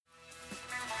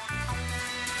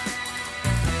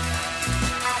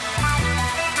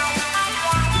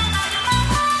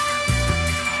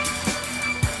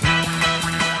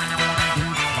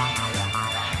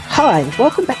Hi,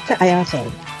 welcome back to AR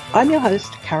Zone. I'm your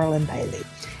host, Carolyn Bailey.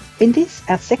 In this,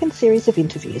 our second series of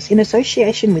interviews in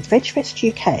association with VegFest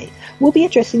UK, we'll be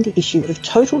addressing the issue of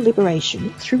total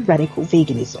liberation through radical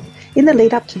veganism in the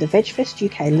lead up to the VegFest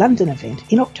UK London event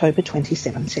in October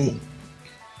 2017.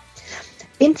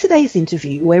 In today's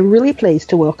interview, we're really pleased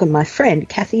to welcome my friend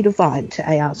Cathy Devine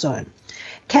to AR Zone.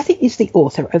 Cathy is the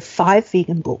author of 5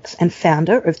 vegan books and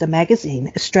founder of the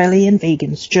magazine Australian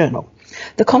Vegans Journal.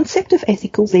 The concept of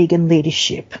ethical vegan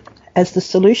leadership as the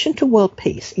solution to world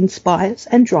peace inspires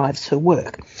and drives her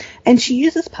work, and she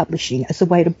uses publishing as a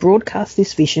way to broadcast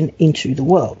this vision into the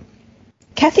world.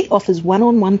 Cathy offers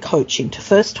one-on-one coaching to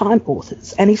first-time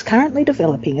authors and is currently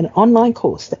developing an online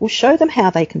course that will show them how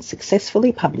they can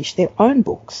successfully publish their own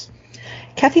books.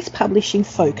 Cathy's publishing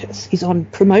focus is on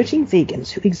promoting vegans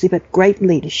who exhibit great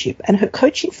leadership, and her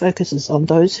coaching focuses on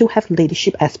those who have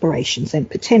leadership aspirations and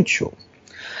potential.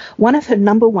 One of her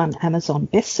 #1 Amazon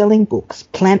best-selling books,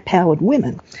 Plant-Powered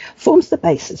Women, forms the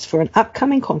basis for an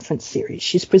upcoming conference series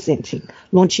she's presenting,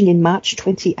 launching in March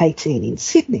 2018 in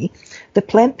Sydney. The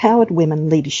Plant-Powered Women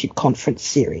Leadership Conference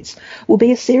Series will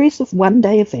be a series of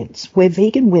one-day events where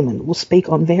vegan women will speak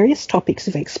on various topics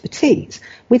of expertise,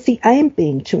 with the aim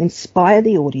being to inspire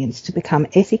the audience to become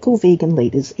ethical vegan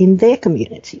leaders in their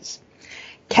communities.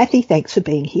 Cathy, thanks for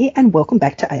being here and welcome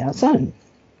back to AR Zone.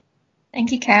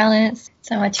 Thank you, Carolyn. It's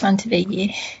so much fun to be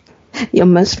here. You're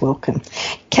most welcome.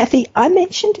 Cathy, I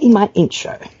mentioned in my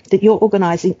intro that you're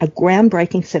organising a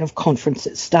groundbreaking set of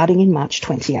conferences starting in March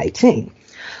 2018.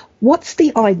 What's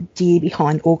the idea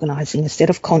behind organising a set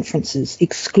of conferences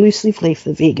exclusively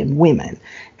for vegan women,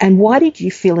 and why did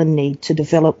you feel a need to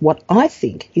develop what I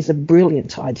think is a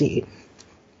brilliant idea?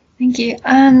 Thank you.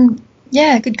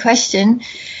 Good question.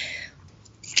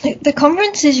 The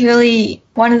conference is really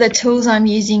one of the tools I'm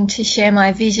using to share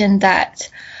my vision that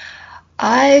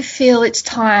I feel it's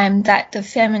time that the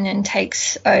feminine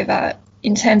takes over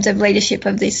in terms of leadership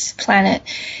of this planet,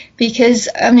 because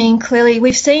clearly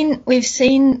we've seen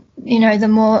the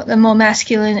more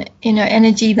masculine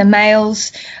energy, the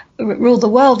males rule the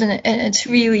world, and it's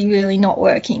really not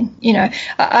working.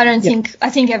 I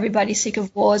think everybody's sick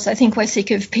of wars. I think we're sick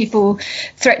of people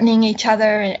threatening each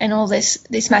other and all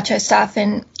this macho stuff.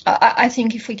 And I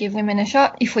think if we give women a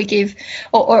shot, if we give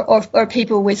or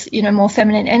people with more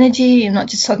feminine energy, I'm not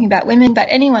just talking about women, but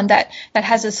anyone that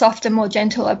has a softer, more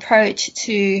gentle approach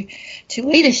to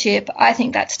leadership, I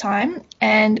think that's time.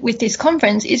 And with this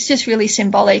conference, it's just really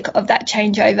symbolic of that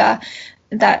changeover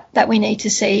that we need to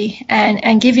see,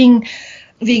 and giving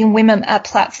vegan women a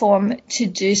platform to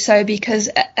do so, because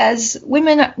as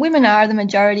women are the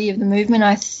majority of the movement.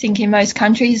 I think in most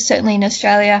countries, certainly in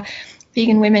Australia,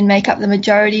 vegan women make up the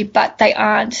majority, but they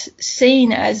aren't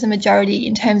seen as the majority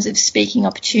in terms of speaking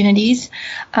opportunities.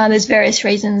 There's various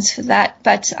reasons for that,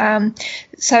 but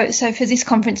so for this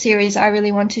conference series, I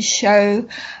really want to show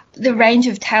the range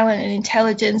of talent and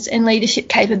intelligence and leadership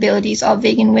capabilities of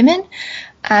vegan women.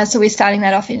 So we're starting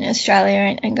that off in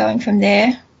Australia and going from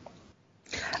there.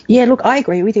 Yeah, look, I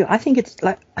agree with you. I think it's,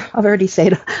 like I've already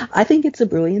said, I think it's a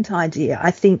brilliant idea. I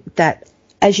think that,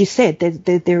 as you said,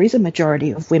 there is a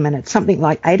majority of women. It's something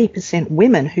like 80%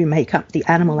 women who make up the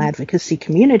animal advocacy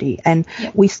community. And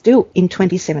we still, in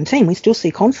 2017, we still see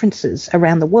conferences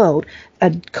around the world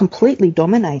are completely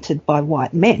dominated by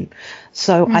white men.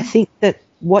 So I think that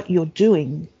what you're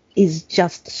doing is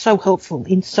just so helpful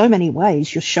in so many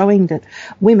ways. You're showing that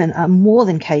women are more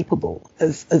than capable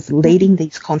of leading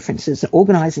these conferences,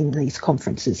 organising these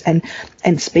conferences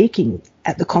and speaking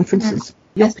at the conferences.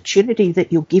 The opportunity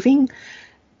that you're giving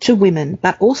to women,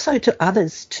 but also to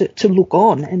others to look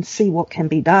on and see what can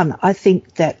be done. I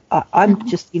think that I'm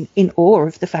just in awe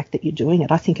of the fact that you're doing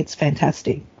it. I think it's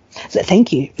fantastic. So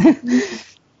thank you.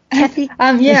 Cathy?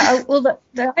 Well,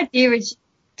 the idea is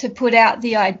to put out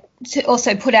the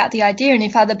idea, and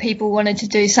if other people wanted to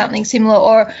do something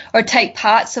similar or take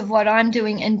parts of what I'm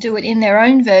doing and do it in their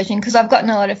own version, because I've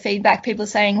gotten a lot of feedback, people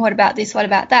saying, what about this, what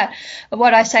about that? But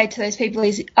what I say to those people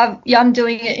is, I'm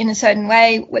doing it in a certain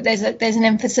way. There's an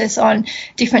emphasis on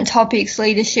different topics,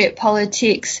 leadership,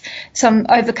 politics, some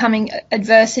overcoming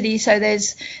adversity. So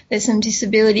there's some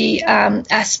disability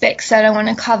aspects that I want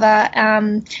to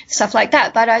cover, stuff like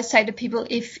that. But I say to people,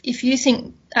 if you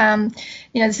think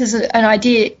this is an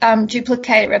idea,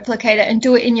 duplicate it, replicate it, and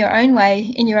do it in your own way,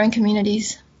 in your own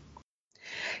communities.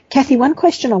 Cathy, one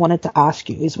question I wanted to ask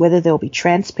you is whether there'll be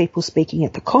trans people speaking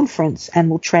at the conference, and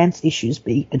will trans issues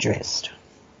be addressed?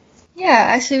 Yeah,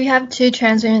 actually we have 2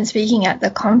 trans women speaking at the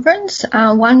conference.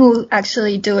 One will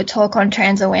actually do a talk on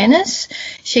trans awareness.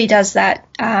 She does that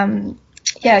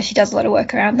yeah, she does a lot of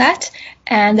work around that.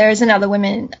 And there is another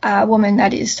woman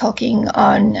that is talking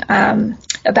on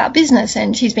about business,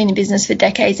 and she's been in business for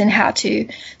decades and how to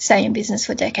stay in business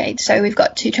for decades. So we've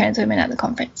got 2 trans women at the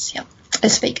conference,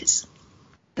 as speakers.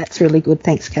 That's really good.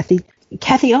 Thanks, Kathy.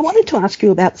 Kathy, I wanted to ask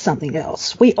you about something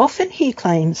else. We often hear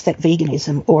claims that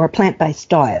veganism or a plant-based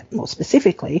diet, more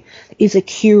specifically, is a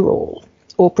cure-all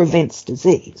or prevents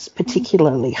disease,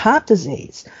 particularly heart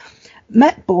disease.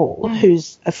 Matt Ball,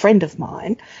 who's a friend of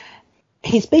mine,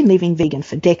 he's been living vegan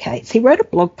for decades. He wrote a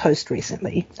blog post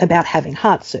recently about having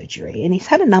heart surgery, and he's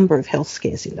had a number of health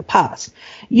scares in the past.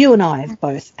 You and I have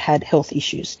both had health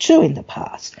issues too in the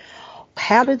past.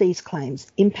 How do these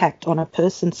claims impact on a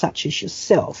person such as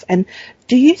yourself? And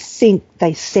do you think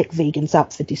they set vegans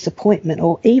up for disappointment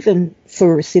or even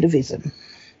for recidivism?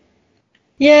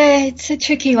 Yeah, it's a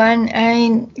tricky one. I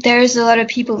mean, there's a lot of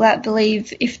people that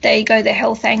believe if they go the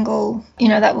health angle,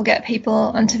 that will get people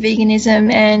onto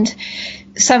veganism. And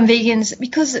some vegans,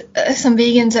 because some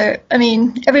vegans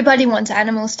everybody wants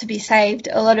animals to be saved.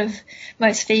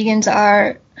 Most vegans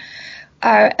are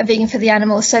vegan for the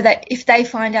animals, so that if they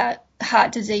find out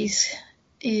heart disease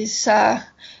is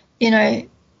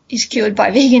cured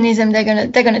by veganism,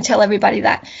 they're gonna tell everybody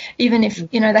that, even if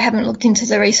they haven't looked into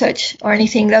the research or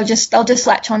anything. They'll just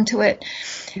latch onto it.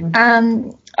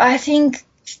 I think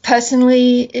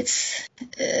personally it's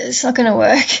not going to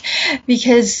work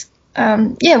because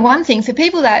one thing for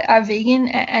people that are vegan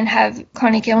and have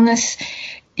chronic illness,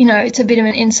 it's a bit of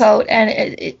an insult,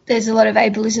 and there's a lot of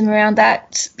ableism around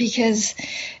that because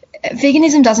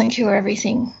veganism doesn't cure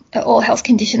everything, all health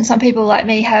conditions. Some people like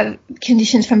me have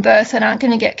conditions from birth that aren't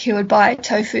going to get cured by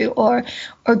tofu or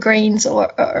greens or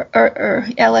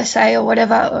LSA or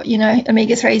whatever,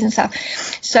 omega-3s and stuff.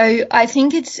 So I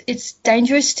think it's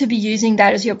dangerous to be using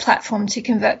that as your platform to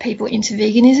convert people into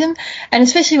veganism, and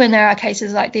especially when there are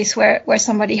cases like this where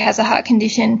somebody has a heart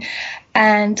condition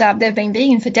and they've been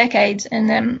vegan for decades, and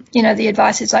then the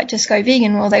advice is like, just go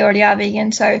vegan. Well, they already are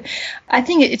vegan. So I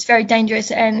think it's very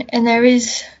dangerous, and there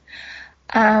is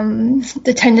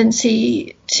the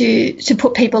tendency to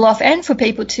put people off and for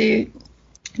people to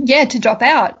drop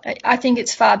out. I think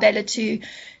it's far better to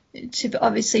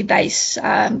obviously base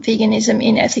veganism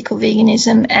in ethical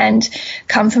veganism and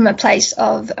come from a place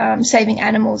of saving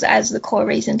animals as the core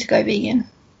reason to go vegan.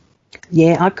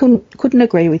 Yeah, I couldn't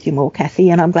agree with you more, Kathy,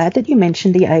 and I'm glad that you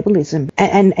mentioned the ableism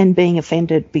and being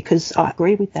offended, because I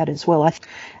agree with that as well.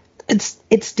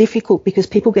 It's difficult because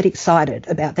people get excited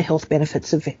about the health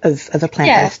benefits of a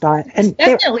plant-based diet. And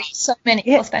definitely so many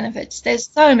health benefits. There's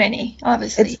so many,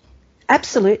 obviously.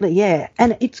 Absolutely, yeah.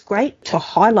 And it's great to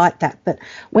highlight that, but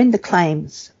when the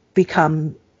claims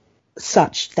become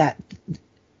such that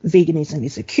veganism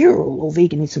is a cure-all or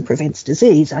veganism prevents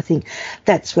disease, I think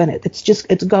that's when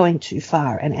it's going too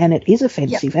far, and it is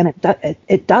offensive, and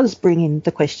it does bring in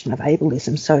the question of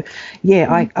ableism. So,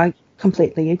 I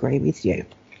completely agree with you.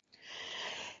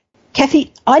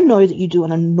 Kathy, I know that you do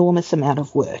an enormous amount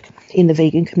of work in the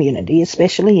vegan community,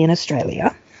 especially in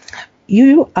Australia.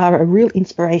 You are a real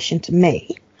inspiration to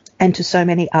me and to so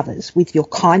many others with your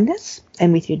kindness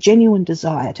and with your genuine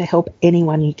desire to help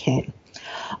anyone you can.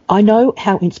 I know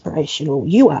how inspirational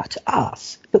you are to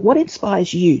us, but what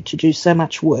inspires you to do so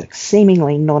much work,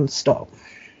 seemingly non-stop?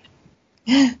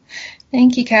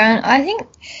 Thank you, Karen. I think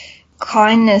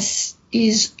kindness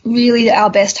is really our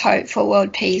best hope for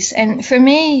world peace. And for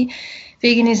me,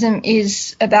 veganism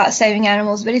is about saving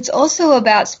animals, but it's also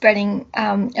about spreading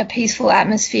a peaceful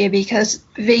atmosphere, because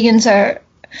vegans are,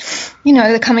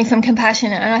 they're coming from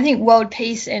compassion. And I think world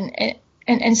peace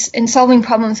and solving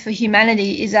problems for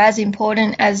humanity is as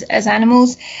important as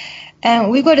animals. And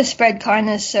we've got to spread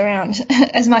kindness around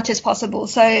as much as possible.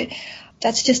 So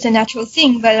that's just a natural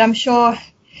thing. But I'm sure,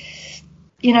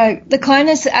 the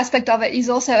kindness aspect of it is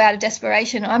also out of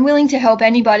desperation. I'm willing to help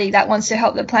anybody that wants to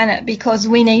help the planet, because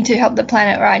we need to help the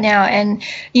planet right now. And,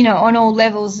 on all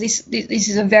levels, this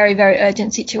is a very, very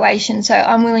urgent situation. So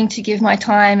I'm willing to give my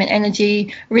time and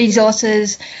energy,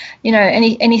 resources,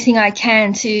 anything I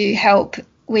can to help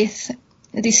with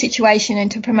this situation and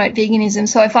to promote veganism.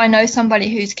 So if I know somebody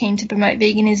who's keen to promote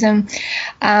veganism,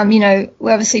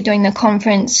 we're obviously doing the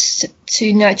conference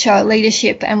to nurture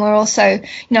leadership, and we're also,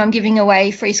 I'm giving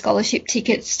away free scholarship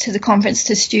tickets to the conference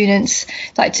to students.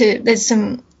 There's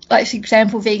some, like, for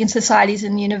example, vegan societies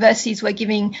and universities, we're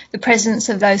giving the presidents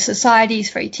of those societies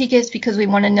free tickets because we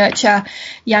want to nurture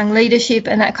young leadership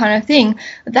and that kind of thing.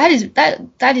 That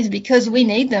is because we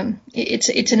need them.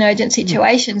 It's an urgent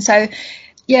situation. So,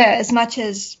 yeah, as much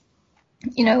as,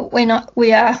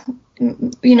 we are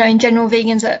in general,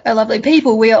 vegans are lovely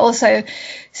people. We also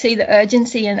see the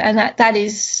urgency, and that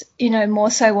is,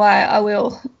 more so why I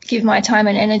will give my time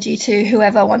and energy to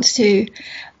whoever wants to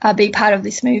be part of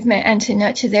this movement and to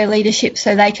nurture their leadership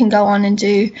so they can go on and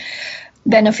do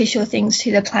beneficial things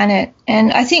to the planet.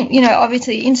 And I think,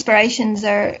 obviously inspirations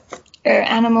are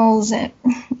animals,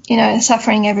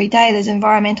 suffering every day. There's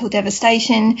environmental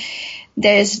devastation.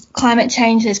 There's climate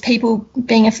change. There's people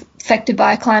being affected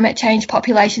by climate change,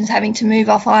 populations having to move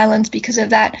off islands because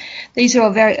of that. These are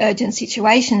all very urgent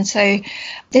situations. So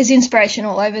there's inspiration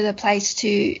all over the place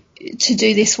to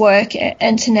do this work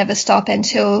and to never stop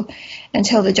until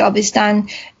the job is done.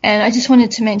 And I just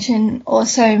wanted to mention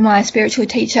also my spiritual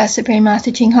teacher, Supreme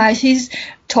Master Ching Hai. She's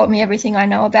taught me everything I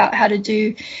know about how to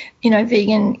do,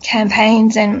 vegan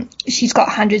campaigns, and she's got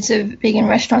hundreds of vegan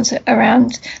restaurants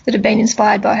around that have been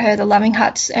inspired by her, the Loving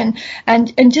Huts, and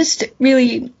just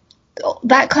really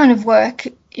that kind of work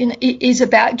is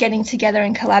about getting together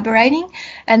and collaborating,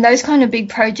 and those kind of big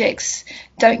projects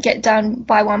don't get done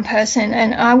by one person.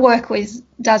 And I work with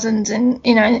dozens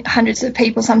and hundreds of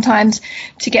people sometimes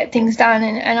to get things done,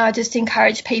 and I just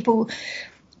encourage people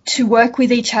to work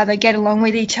with each other, get along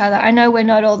with each other. I know we're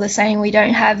not all the same, we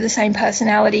don't have the same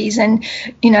personalities, and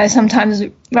sometimes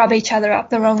rub each other up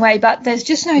the wrong way, but there's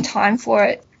just no time for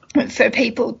it, for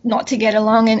people not to get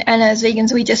along. And as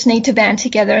vegans, we just need to band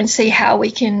together and see how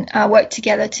we can work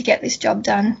together to get this job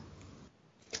done.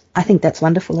 I think that's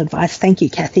wonderful advice. Thank you,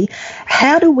 Kathy.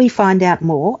 How do we find out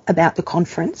more about the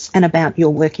conference and about your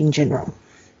work in general?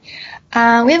 We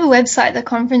have a website. The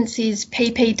conference is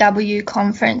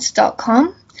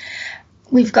ppwconference.com.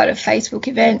 We've got a Facebook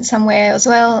event somewhere as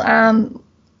well.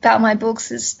 About my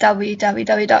books is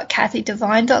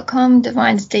www.kathydivine.com.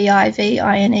 Divine's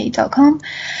DIVINE.com.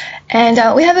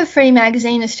 And we have a free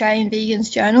magazine, Australian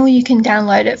Vegans Journal. You can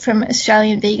download it from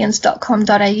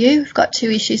australianvegans.com.au. We've got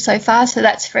 2 issues so far, so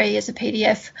that's free as a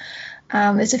PDF.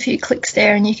 There's a few clicks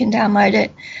there and you can download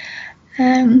it.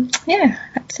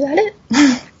 That's about it.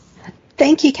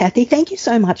 Thank you, Kathy. Thank you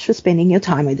so much for spending your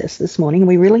time with us this morning.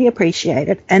 We really appreciate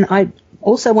it. And I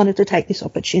also wanted to take this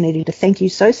opportunity to thank you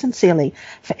so sincerely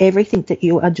for everything that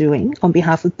you are doing on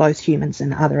behalf of both humans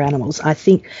and other animals. I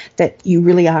think that you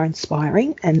really are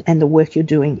inspiring, and the work you're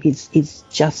doing is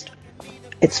just,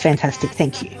 it's fantastic.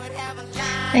 Thank you.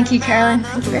 Thank you, Carolyn.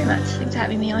 Thank you very much. Thanks for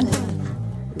having me on.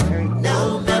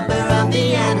 No member of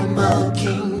the animal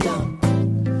kingdom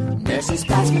nurses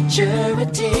past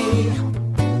maturity.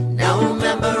 No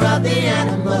member of the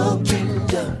animal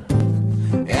kingdom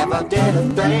ever did a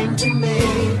thing to me.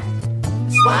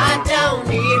 That's why I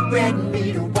don't eat red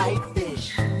meat or